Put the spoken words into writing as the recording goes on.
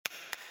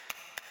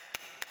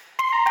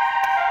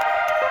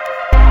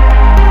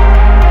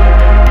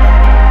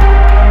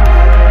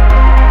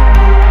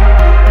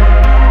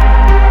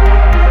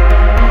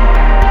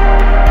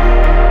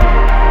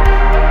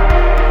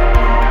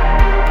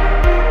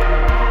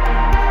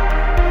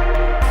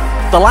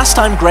The last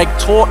time Greg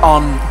taught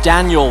on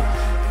Daniel,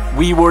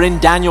 we were in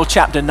Daniel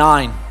chapter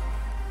 9.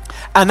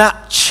 And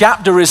that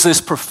chapter is this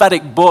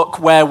prophetic book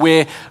where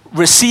we're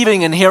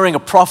receiving and hearing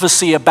a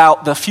prophecy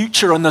about the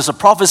future. And there's a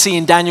prophecy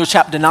in Daniel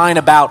chapter 9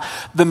 about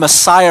the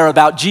Messiah,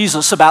 about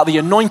Jesus, about the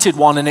anointed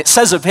one. And it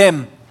says of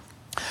him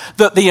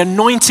that the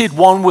anointed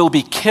one will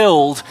be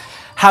killed,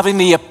 having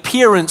the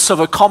appearance of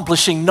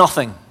accomplishing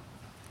nothing.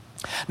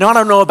 Now, I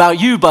don't know about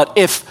you, but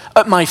if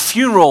at my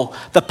funeral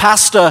the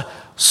pastor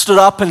stood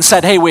up and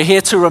said, hey, we're here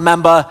to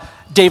remember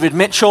David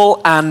Mitchell,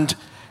 and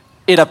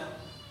it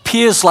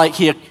appears like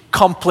he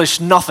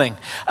accomplished nothing,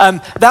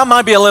 that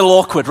might be a little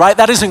awkward, right?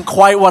 That isn't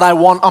quite what I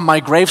want on my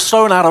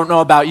gravestone. I don't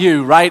know about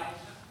you, right?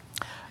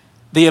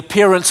 The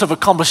appearance of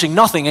accomplishing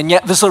nothing. And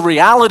yet there's a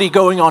reality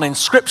going on in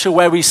Scripture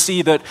where we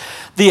see that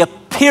the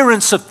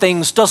appearance of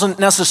things doesn't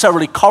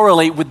necessarily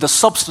correlate with the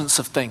substance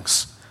of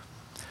things.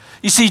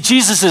 You see,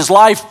 Jesus'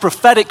 life,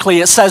 prophetically,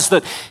 it says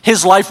that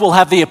his life will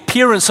have the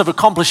appearance of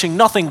accomplishing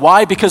nothing.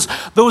 Why? Because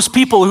those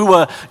people who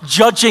were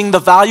judging the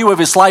value of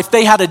his life,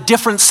 they had a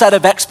different set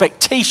of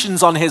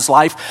expectations on his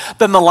life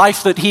than the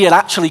life that he had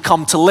actually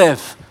come to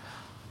live.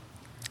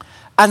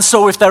 And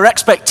so if their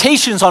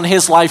expectations on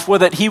his life were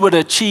that he would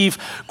achieve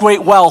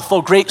great wealth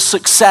or great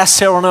success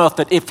here on earth,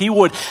 that if he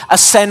would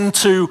ascend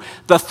to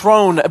the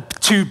throne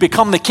to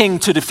become the king,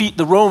 to defeat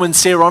the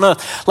Romans here on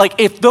earth, like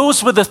if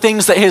those were the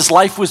things that his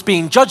life was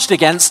being judged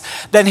against,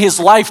 then his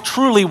life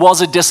truly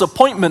was a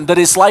disappointment, that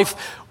his life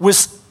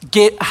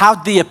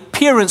had the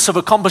appearance of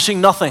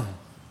accomplishing nothing.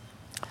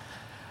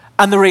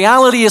 And the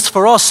reality is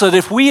for us that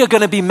if we are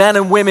going to be men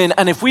and women,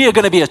 and if we are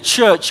going to be a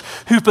church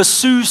who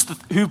pursue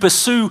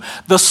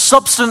the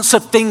substance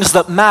of things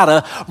that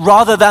matter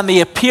rather than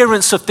the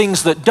appearance of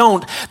things that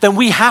don't, then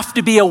we have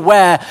to be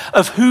aware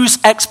of whose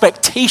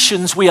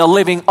expectations we are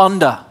living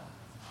under.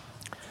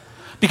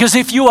 Because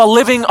if you are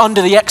living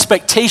under the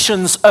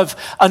expectations of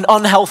an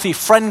unhealthy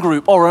friend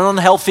group or an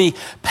unhealthy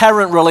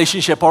parent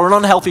relationship or an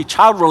unhealthy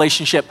child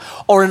relationship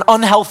or an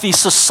unhealthy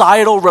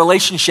societal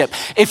relationship,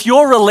 if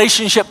your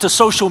relationship to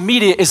social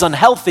media is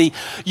unhealthy,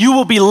 you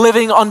will be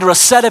living under a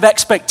set of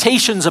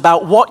expectations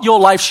about what your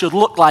life should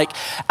look like,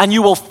 and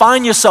you will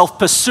find yourself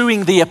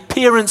pursuing the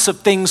appearance of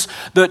things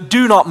that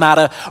do not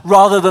matter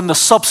rather than the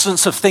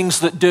substance of things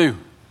that do.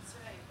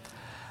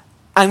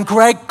 And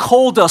Greg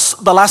called us,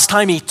 the last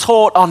time he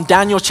taught on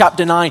Daniel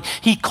chapter 9,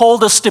 he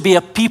called us to be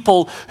a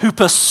people who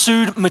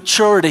pursued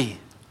maturity.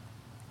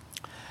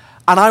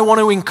 And I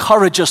want to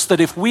encourage us that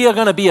if we are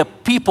going to be a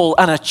people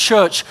and a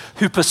church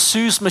who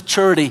pursues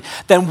maturity,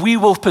 then we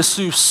will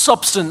pursue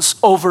substance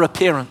over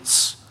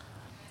appearance.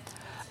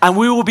 And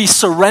we will be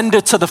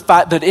surrendered to the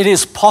fact that it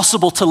is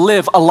possible to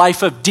live a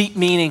life of deep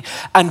meaning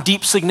and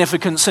deep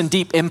significance and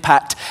deep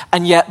impact.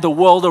 And yet the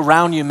world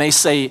around you may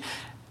say,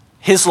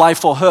 his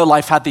life or her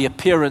life had the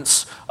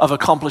appearance of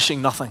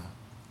accomplishing nothing.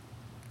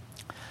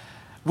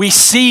 We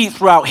see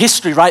throughout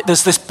history, right,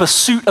 there's this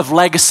pursuit of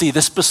legacy,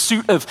 this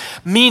pursuit of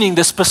meaning,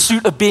 this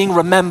pursuit of being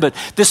remembered,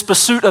 this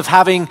pursuit of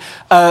having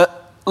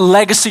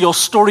legacy or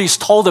stories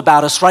told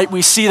about us, right?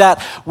 We see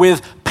that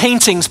with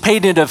paintings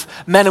painted of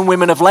men and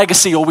women of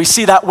legacy, or we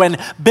see that when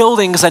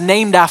buildings are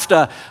named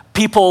after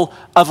people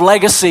of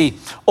legacy,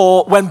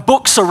 or when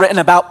books are written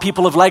about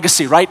people of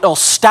legacy, right? Or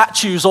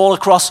statues all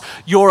across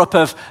Europe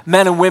of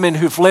men and women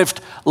who've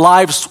lived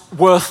lives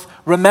worth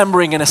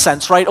remembering in a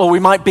sense, right? Or we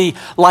might be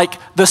like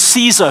the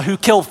Caesar who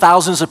killed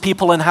thousands of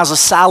people and has a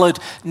salad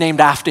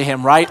named after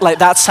him, right? Like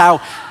that's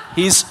how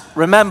he's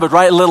remembered,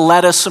 right? A little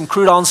lettuce, some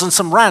croutons, and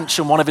some ranch.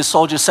 And one of his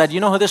soldiers said, you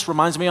know who this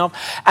reminds me of?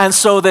 And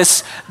so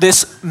this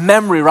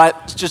memory, right?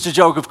 It's just a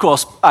joke, of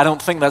course. I don't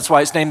think that's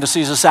why it's named the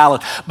Caesar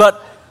salad.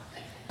 But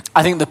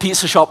I think the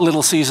pizza shop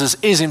Little Caesars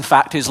is in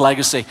fact his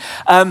legacy.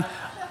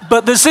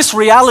 But there's this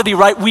reality,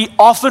 right? We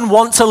often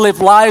want to live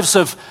lives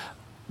of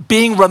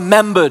being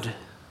remembered.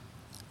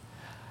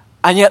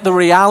 And yet the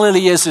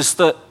reality is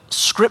that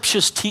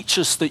scriptures teach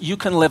us that you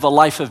can live a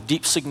life of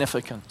deep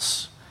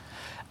significance.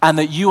 And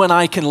that you and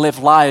I can live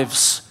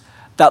lives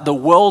that the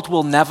world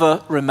will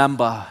never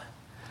remember,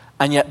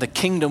 and yet the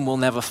kingdom will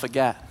never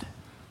forget.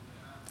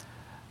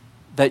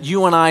 That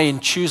you and I, in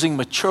choosing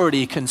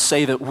maturity, can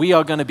say that we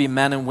are going to be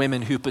men and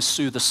women who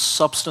pursue the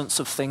substance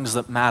of things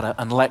that matter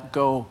and let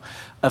go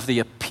of the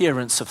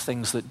appearance of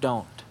things that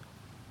don't.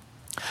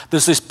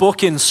 There's this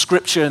book in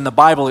Scripture in the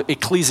Bible,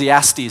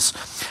 Ecclesiastes,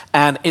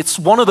 and it's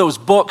one of those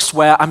books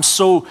where I'm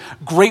so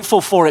grateful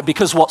for it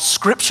because what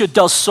Scripture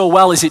does so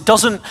well is it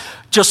doesn't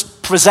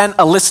just present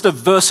a list of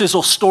verses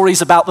or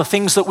stories about the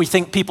things that we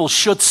think people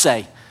should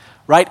say,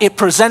 right? It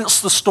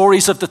presents the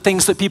stories of the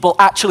things that people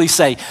actually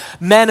say.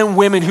 Men and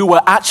women who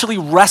were actually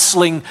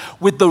wrestling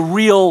with the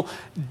real,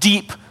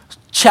 deep,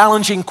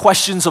 challenging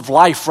questions of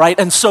life, right?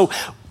 And so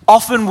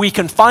often we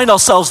can find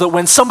ourselves that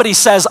when somebody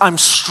says, I'm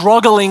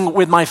struggling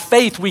with my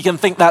faith, we can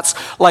think that's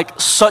like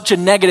such a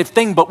negative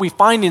thing, but we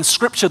find in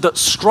Scripture that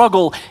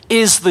struggle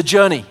is the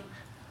journey,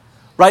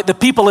 right? The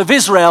people of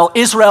Israel,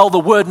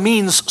 the word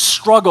means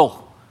struggle.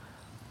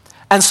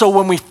 And so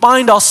when we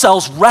find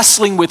ourselves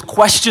wrestling with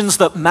questions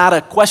that matter,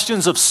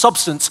 questions of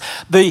substance,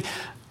 the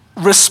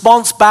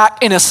response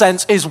back, in a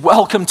sense, is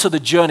welcome to the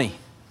journey.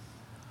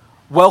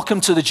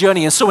 Welcome to the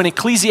journey. And so in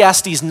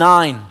Ecclesiastes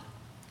 9,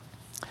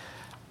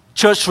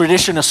 church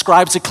tradition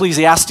ascribes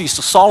Ecclesiastes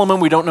to Solomon.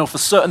 We don't know for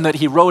certain that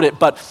he wrote it,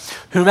 but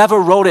whomever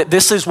wrote it,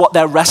 this is what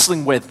they're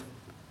wrestling with.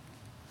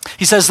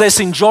 He says this: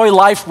 enjoy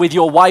life with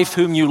your wife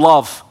whom you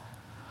love,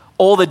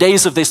 all the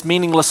days of this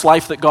meaningless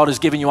life that God has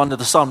given you under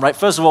the sun, right?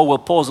 First of all, we'll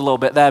pause a little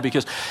bit there,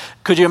 because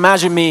could you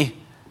imagine me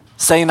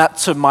saying that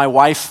to my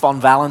wife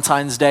on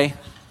Valentine's Day?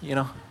 You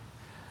know,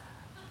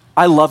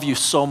 I love you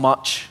so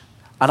much,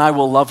 and I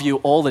will love you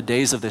all the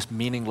days of this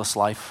meaningless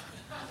life,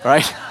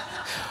 right?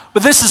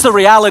 But this is the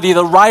reality.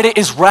 The writer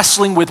is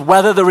wrestling with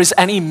whether there is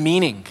any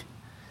meaning.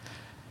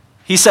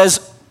 He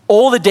says,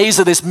 all the days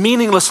of this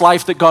meaningless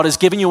life that God has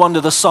given you under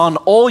the sun,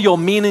 all your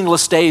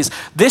meaningless days,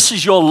 this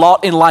is your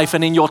lot in life,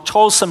 and in your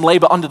toilsome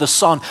labor under the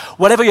sun,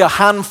 whatever your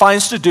hand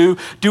finds to do,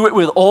 do it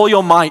with all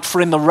your might.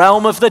 For in the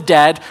realm of the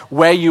dead,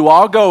 where you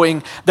are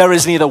going, there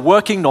is neither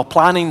working, nor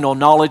planning, nor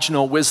knowledge,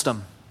 nor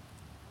wisdom.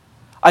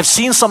 I've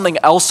seen something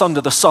else under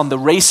the sun. The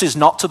race is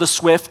not to the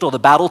swift, or the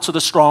battle to the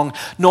strong,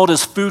 nor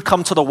does food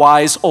come to the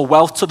wise, or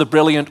wealth to the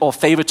brilliant, or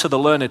favor to the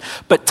learned.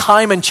 But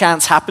time and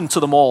chance happen to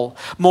them all.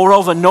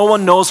 Moreover, no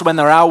one knows when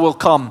their hour will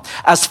come.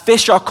 As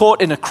fish are caught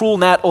in a cruel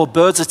net, or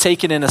birds are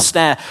taken in a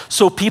snare,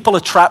 so people are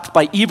trapped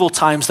by evil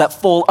times that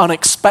fall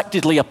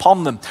unexpectedly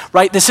upon them.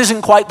 Right? This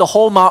isn't quite the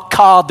Hallmark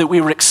card that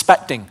we were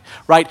expecting.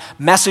 Right?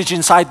 Message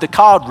inside the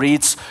card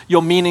reads,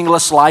 your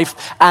meaningless life.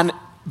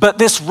 But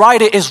this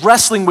writer is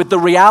wrestling with the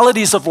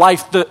realities of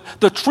life,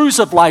 the truths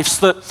of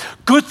life, that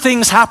good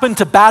things happen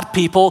to bad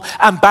people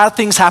and bad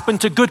things happen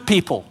to good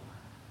people.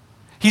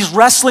 He's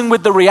wrestling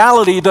with the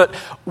reality that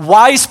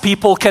wise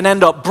people can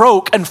end up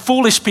broke and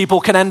foolish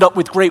people can end up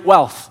with great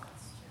wealth.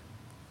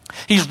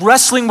 He's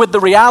wrestling with the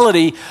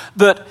reality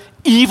that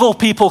evil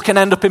people can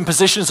end up in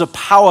positions of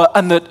power,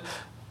 and that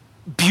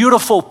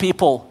beautiful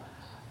people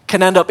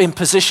can end up in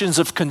positions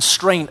of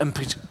constraint and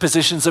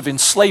positions of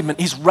enslavement.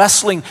 He's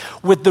wrestling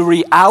with the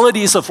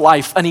realities of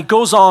life, and he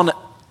goes on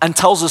and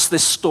tells us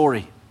this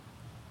story.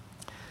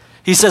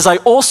 He says, I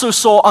also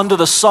saw under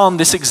the sun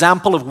this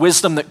example of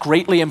wisdom that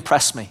greatly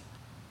impressed me.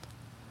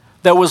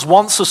 There was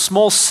once a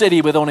small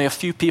city with only a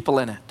few people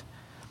in it,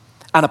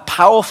 and a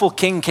powerful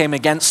king came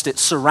against it,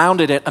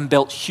 surrounded it, and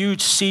built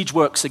huge siege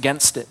works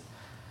against it.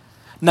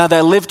 Now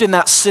there lived in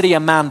that city a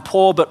man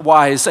poor but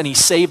wise, and he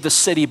saved the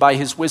city by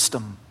his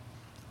wisdom.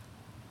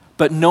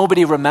 But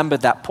nobody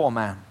remembered that poor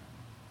man.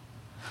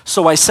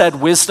 So I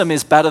said, wisdom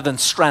is better than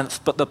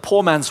strength, but the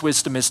poor man's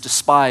wisdom is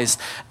despised,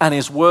 and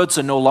his words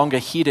are no longer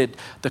heeded.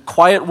 The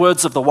quiet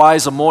words of the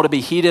wise are more to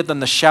be heeded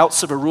than the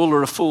shouts of a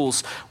ruler of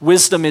fools.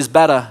 Wisdom is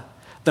better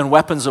than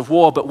weapons of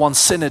war, but one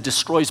sinner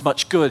destroys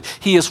much good.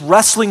 He is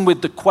wrestling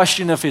with the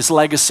question of his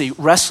legacy,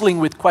 wrestling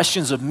with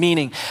questions of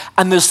meaning.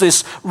 And there's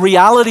this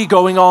reality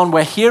going on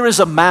where here is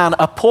a man,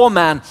 a poor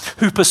man,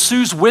 who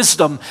pursues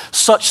wisdom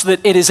such that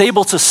it is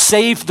able to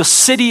save the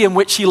city in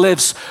which he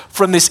lives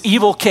from this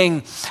evil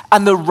king.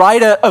 And the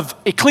writer of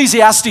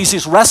Ecclesiastes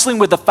is wrestling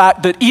with the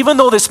fact that even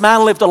though this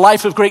man lived a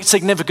life of great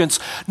significance,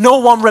 no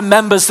one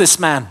remembers this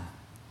man.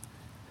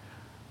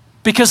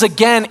 Because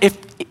again,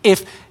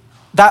 if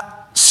that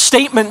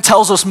statement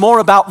tells us more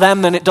about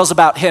them than it does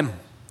about him.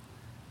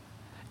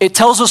 It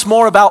tells us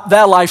more about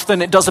their life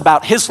than it does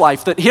about his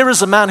life. That here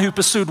is a man who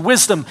pursued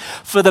wisdom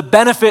for the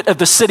benefit of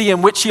the city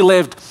in which he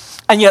lived,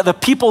 and yet the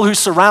people who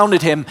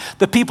surrounded him,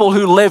 the people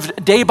who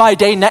lived day by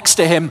day next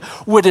to him,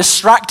 were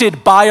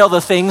distracted by other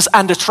things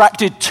and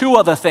attracted to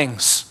other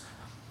things.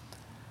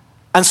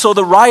 And so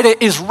the writer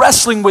is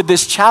wrestling with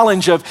this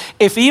challenge of,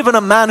 if even a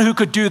man who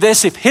could do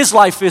this, if his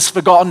life is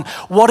forgotten,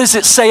 what does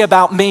it say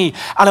about me?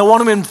 And I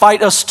want to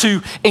invite us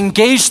to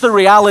engage the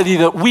reality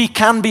that we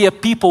can be a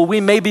people,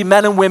 we may be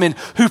men and women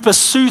who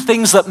pursue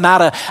things that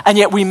matter, and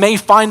yet we may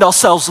find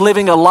ourselves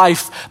living a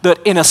life that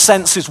in a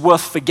sense is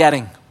worth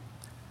forgetting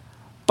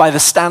by the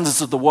standards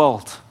of the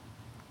world.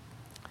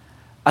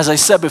 As I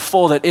said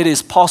before, that it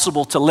is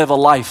possible to live a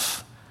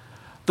life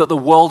that the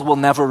world will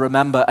never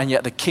remember, and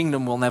yet the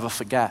kingdom will never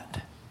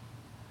forget.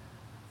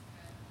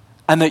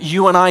 And that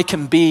you and I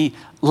can be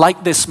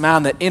like this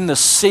man, that in the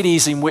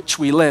cities in which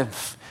we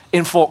live,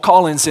 in Fort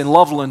Collins, in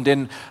Loveland,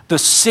 in the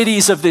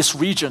cities of this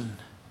region,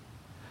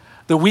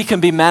 that we can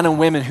be men and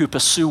women who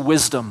pursue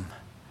wisdom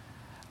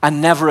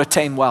and never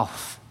attain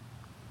wealth.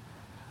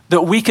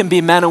 That we can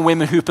be men and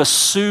women who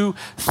pursue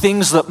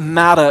things that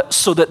matter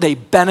so that they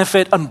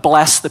benefit and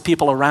bless the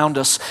people around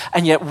us.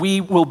 And yet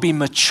we will be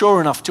mature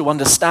enough to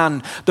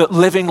understand that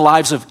living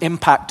lives of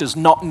impact does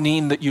not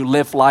mean that you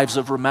live lives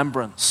of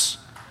remembrance.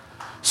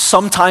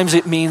 Sometimes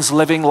it means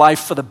living life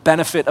for the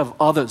benefit of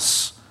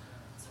others.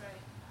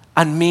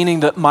 And meaning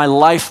that my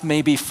life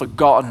may be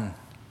forgotten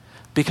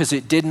because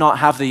it did not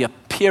have the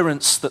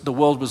appearance that the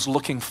world was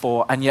looking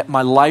for, and yet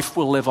my life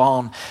will live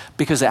on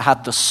because it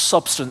had the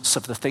substance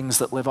of the things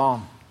that live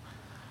on.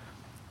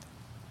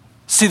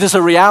 See, there's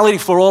a reality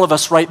for all of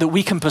us, right, that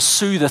we can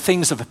pursue the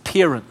things of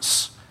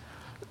appearance.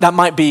 That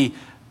might be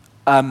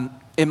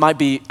It might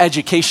be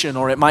education,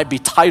 or it might be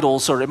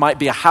titles, or it might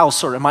be a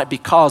house, or it might be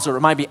cars, or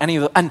it might be any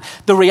of the. And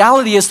the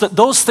reality is that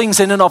those things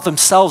in and of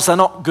themselves, they're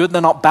not good,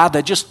 they're not bad,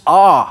 they just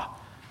are.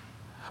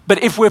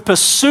 But if we're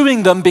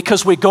pursuing them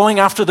because we're going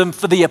after them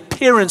for the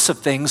appearance of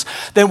things,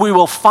 then we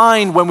will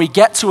find when we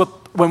get to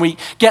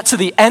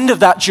the end of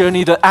that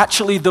journey that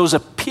actually those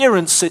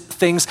appearance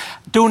things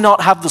do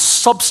not have the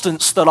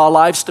substance that our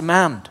lives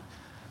demand.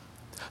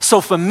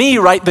 So for me,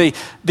 right,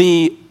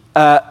 the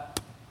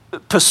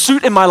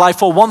pursuit in my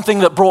life, or one thing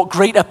that brought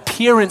great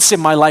appearance in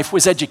my life,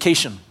 was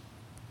education.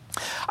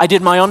 I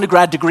did my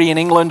undergrad degree in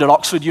England at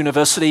Oxford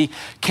University,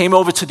 came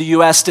over to the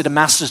US, did a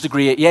master's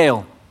degree at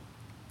Yale.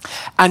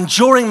 And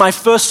during my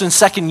first and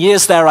second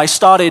years there, I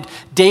started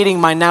dating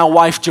my now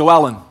wife,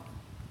 Joellen.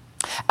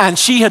 And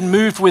she had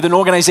moved with an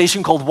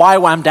organization called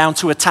YWAM down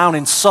to a town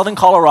in southern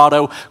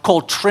Colorado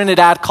called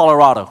Trinidad,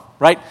 Colorado.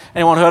 Right?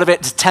 Anyone heard of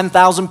it? There's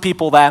 10,000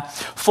 people there,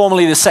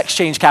 formerly the sex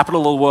change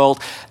capital of the world,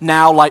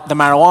 now like the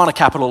marijuana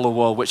capital of the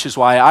world, which is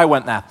why I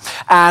went there.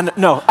 And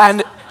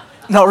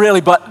not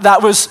really, but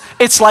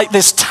it's like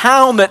this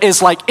town that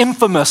is like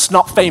infamous,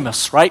 not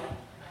famous, right?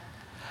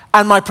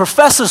 And my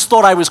professors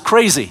thought I was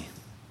crazy.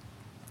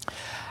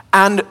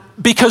 And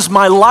because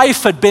my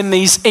life had been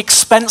these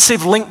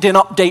expensive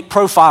LinkedIn update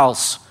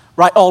profiles,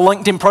 right? Or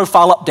LinkedIn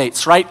profile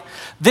updates, right?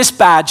 This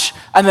badge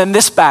and then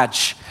this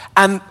badge.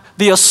 And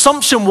the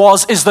assumption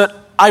is that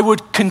I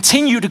would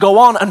continue to go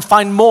on and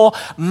find more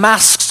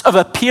masks of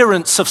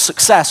appearance of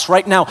success.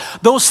 Right now,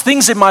 those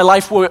things in my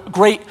life were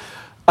great,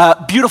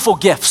 beautiful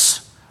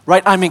gifts.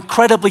 Right? I'm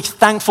incredibly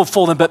thankful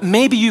for them. But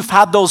maybe you've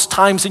had those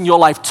times in your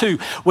life too,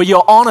 where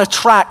you're on a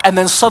track and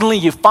then suddenly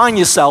you find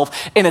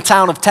yourself in a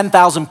town of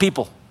 10,000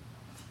 people.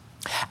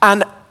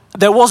 And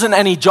there wasn't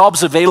any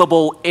jobs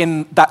available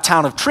in that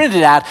town of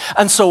Trinidad,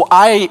 and so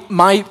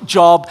my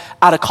job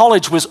at a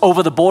college was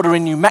over the border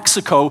in New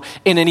Mexico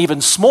in an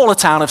even smaller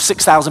town of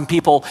 6,000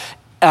 people,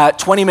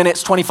 20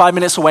 minutes, 25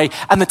 minutes away,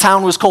 and the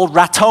town was called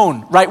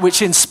Raton, right,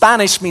 which in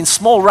Spanish means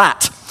small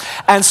rat.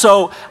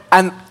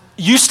 And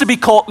used to be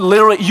called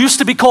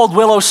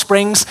Willow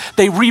Springs.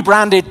 They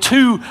rebranded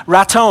to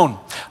Raton,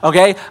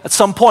 okay, at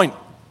some point.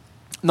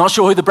 Not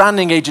sure who the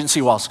branding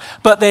agency was,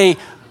 but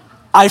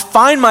I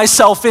find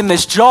myself in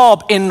this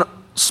job in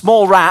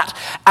Small Rat,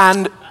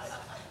 and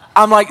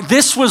I'm like,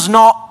 this was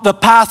not the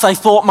path I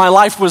thought my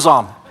life was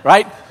on,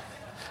 right?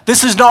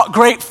 This is not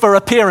great for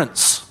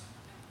appearance.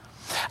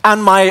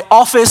 And my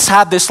office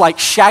had this like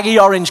shaggy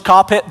orange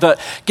carpet that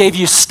gave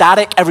you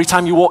static every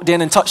time you walked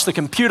in and touched the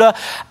computer.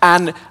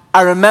 And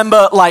I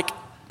remember like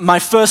my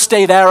first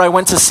day there, I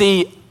went to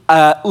see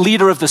a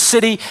leader of the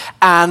city,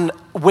 and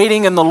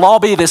waiting in the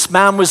lobby, this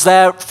man was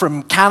there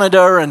from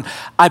Canada, and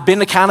I'd been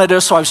to Canada,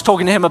 so I was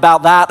talking to him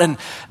about that, and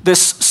this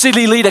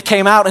city leader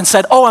came out and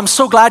said, "Oh, I'm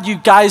so glad you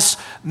guys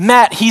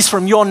met. He's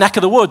from your neck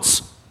of the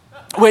woods,"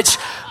 which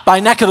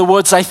by neck of the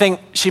woods, I think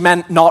she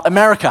meant not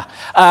America.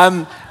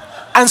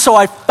 And so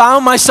I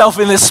found myself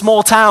in this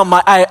small town.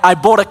 I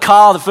bought a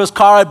car. The first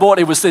car I bought,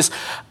 it was this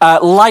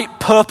light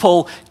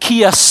purple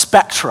Kia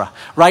Spectra,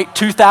 right?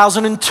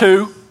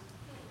 2002,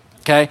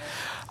 okay?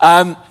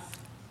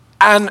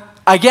 And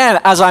again,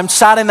 as I'm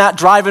sat in that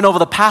driving over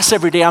the pass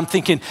every day, I'm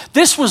thinking,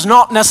 this was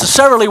not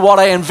necessarily what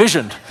I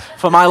envisioned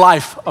for my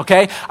life,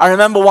 okay? I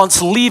remember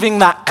once leaving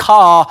that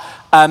car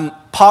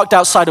parked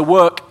outside of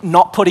work,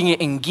 not putting it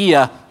in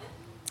gear,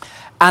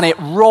 and it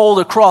rolled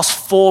across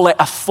four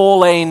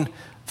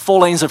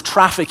lanes of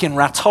traffic in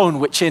Raton,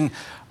 which in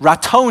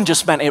Raton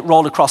just meant it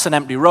rolled across an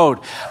empty road.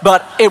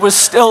 But it was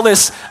still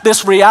this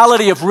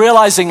reality of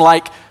realizing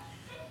like,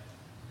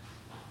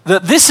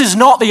 that this is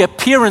not the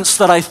appearance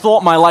that I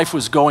thought my life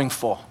was going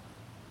for.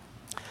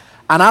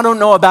 And I don't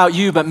know about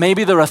you, but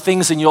maybe there are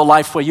things in your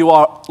life where you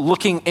are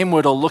looking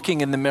inward or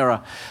looking in the mirror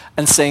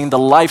and saying the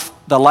life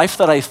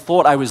that I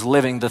thought I was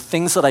living, the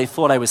things that I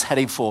thought I was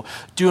heading for,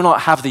 do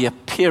not have the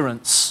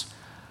appearance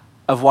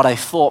of what I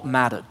thought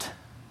mattered.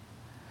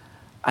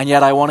 And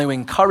yet I want to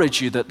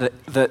encourage you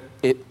that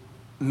it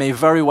may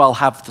very well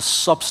have the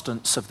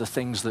substance of the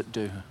things that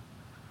do.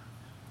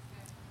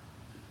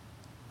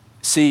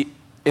 See,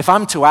 if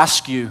I'm to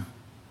ask you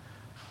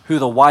who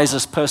the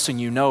wisest person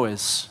you know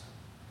is,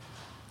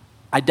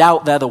 I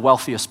doubt they're the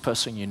wealthiest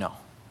person you know.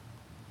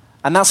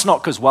 And that's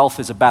not because wealth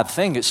is a bad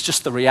thing. It's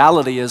just the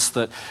reality is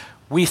that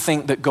we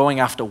think that going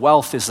after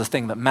wealth is the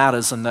thing that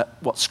matters, and that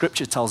what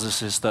Scripture tells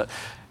us is that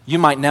you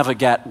might never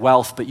get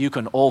wealth, but you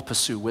can all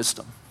pursue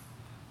wisdom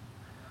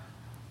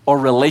or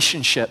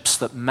relationships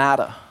that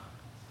matter.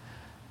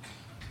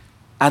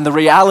 And the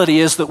reality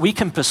is that we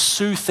can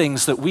pursue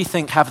things that we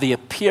think have the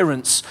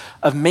appearance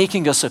of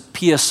making us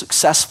appear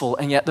successful,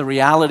 and yet the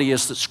reality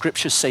is that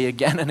Scriptures say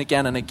again and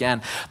again and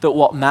again that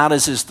what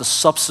matters is the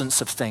substance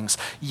of things.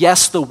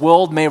 Yes, the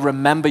world may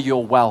remember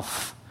your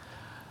wealth,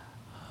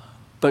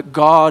 but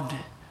God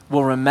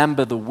will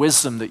remember the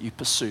wisdom that you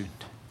pursued.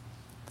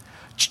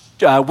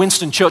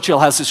 Winston Churchill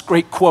has this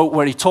great quote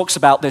where he talks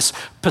about this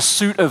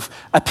pursuit of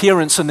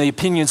appearance and the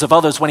opinions of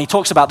others when he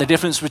talks about the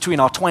difference between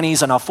our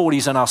 20s and our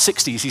 40s and our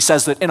 60s. He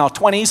says that in our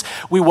 20s,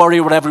 we worry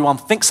what everyone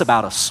thinks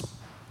about us.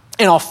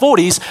 In our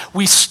 40s,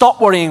 we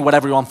stop worrying what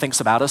everyone thinks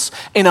about us.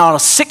 In our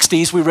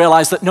 60s, we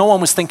realize that no one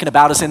was thinking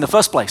about us in the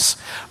first place,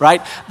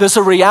 right? There's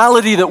a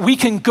reality that we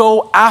can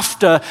go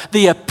after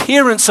the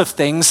appearance of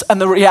things,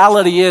 and the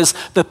reality is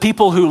the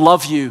people who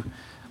love you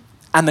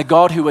and the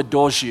God who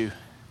adores you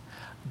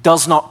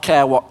does not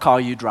care what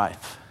car you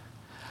drive,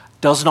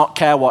 does not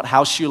care what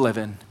house you live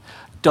in,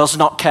 does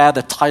not care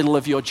the title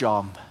of your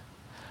job,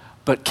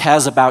 but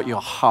cares about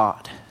your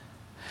heart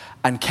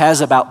and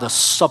cares about the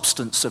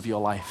substance of your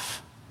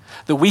life.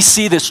 That we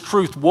see this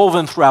truth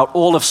woven throughout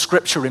all of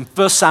Scripture. In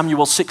 1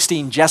 Samuel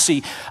 16,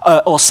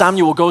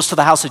 Samuel goes to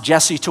the house of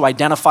Jesse to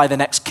identify the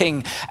next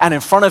king. And in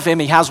front of him,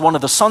 he has one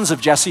of the sons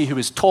of Jesse who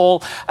is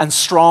tall and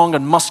strong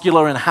and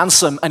muscular and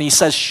handsome. And he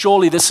says,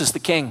 surely this is the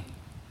king.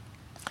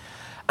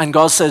 And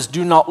God says,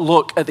 do not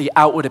look at the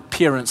outward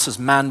appearance as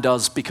man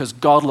does, because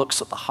God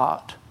looks at the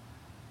heart.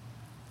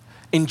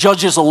 In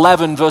Judges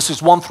 11,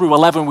 verses 1 through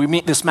 11, we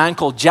meet this man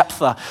called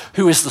Jephthah,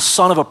 who is the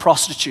son of a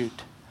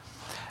prostitute.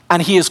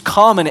 And he has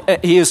come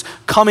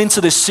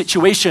into this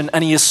situation,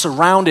 and he is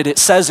surrounded. It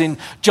says in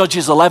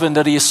Judges 11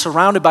 that he is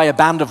surrounded by a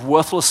band of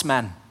worthless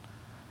men.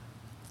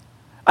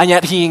 And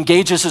yet he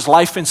engages his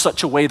life in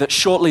such a way that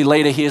shortly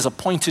later he is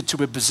appointed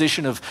to a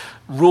position of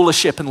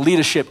rulership and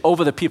leadership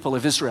over the people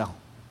of Israel.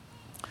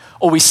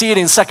 Or we see it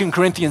in 2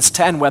 Corinthians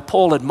 10, where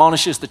Paul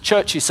admonishes the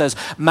church. He says,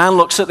 man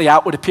looks at the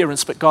outward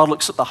appearance, but God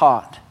looks at the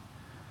heart.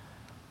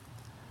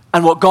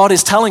 And what God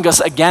is telling us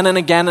again and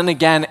again and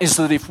again is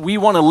that if we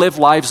want to live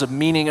lives of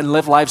meaning and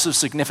live lives of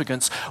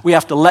significance, we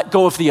have to let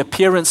go of the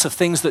appearance of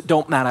things that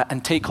don't matter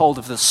and take hold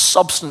of the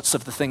substance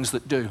of the things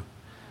that do.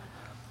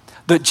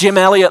 That Jim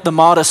Elliot, the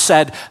martyr,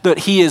 said that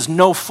he is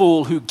no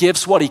fool who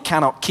gives what he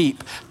cannot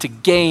keep to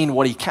gain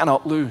what he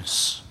cannot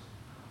lose.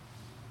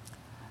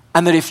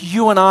 And that if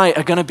you and I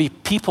are going to be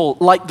people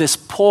like this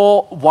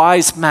poor,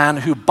 wise man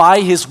who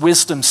by his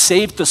wisdom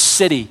saved the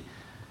city,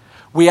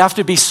 we have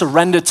to be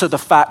surrendered to the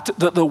fact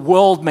that the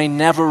world may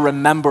never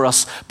remember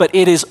us, but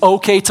it is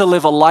okay to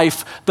live a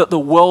life that the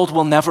world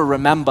will never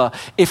remember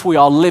if we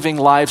are living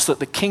lives that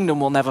the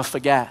kingdom will never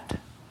forget.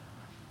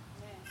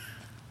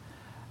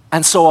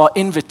 And so our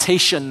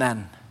invitation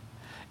then,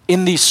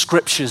 in these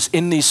scriptures,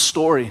 in these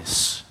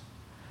stories,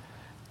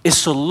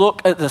 is to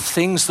look at the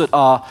things that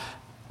are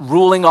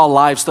ruling our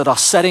lives, that are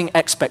setting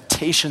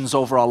expectations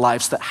over our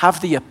lives, that have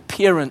the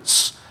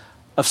appearance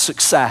of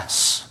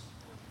success,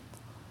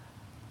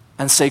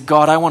 and say,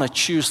 God, I want to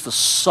choose the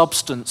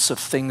substance of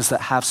things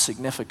that have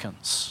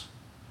significance.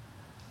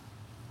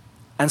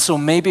 And so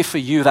maybe for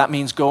you that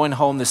means going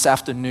home this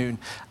afternoon,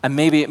 and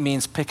maybe it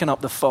means picking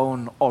up the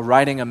phone or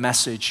writing a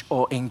message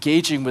or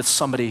engaging with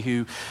somebody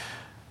who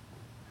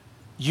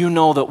you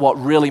know that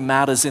what really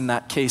matters in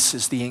that case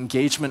is the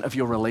engagement of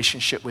your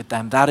relationship with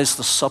them. That is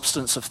the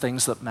substance of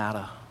things that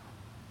matter.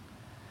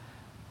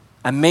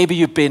 And maybe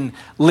you've been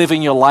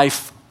living your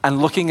life and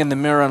looking in the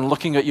mirror and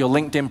looking at your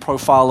LinkedIn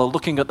profile, or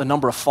looking at the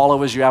number of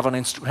followers you have on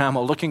Instagram,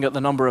 or looking at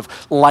the number of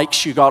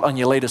likes you got on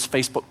your latest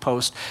Facebook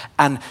post,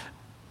 and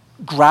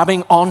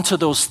grabbing onto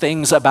those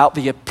things about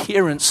the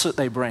appearance that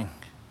they bring.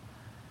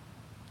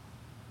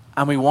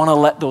 And we want to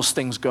let those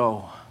things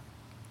go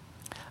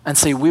and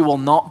say, we will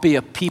not be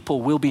a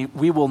people,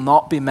 we will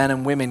not be men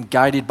and women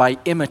guided by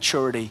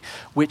immaturity,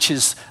 which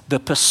is the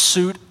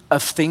pursuit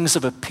of things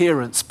of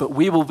appearance, but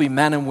we will be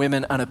men and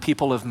women and a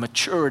people of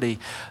maturity,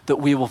 that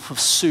we will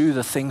pursue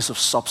the things of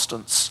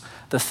substance,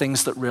 the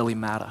things that really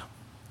matter.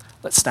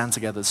 Let's stand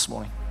together this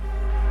morning.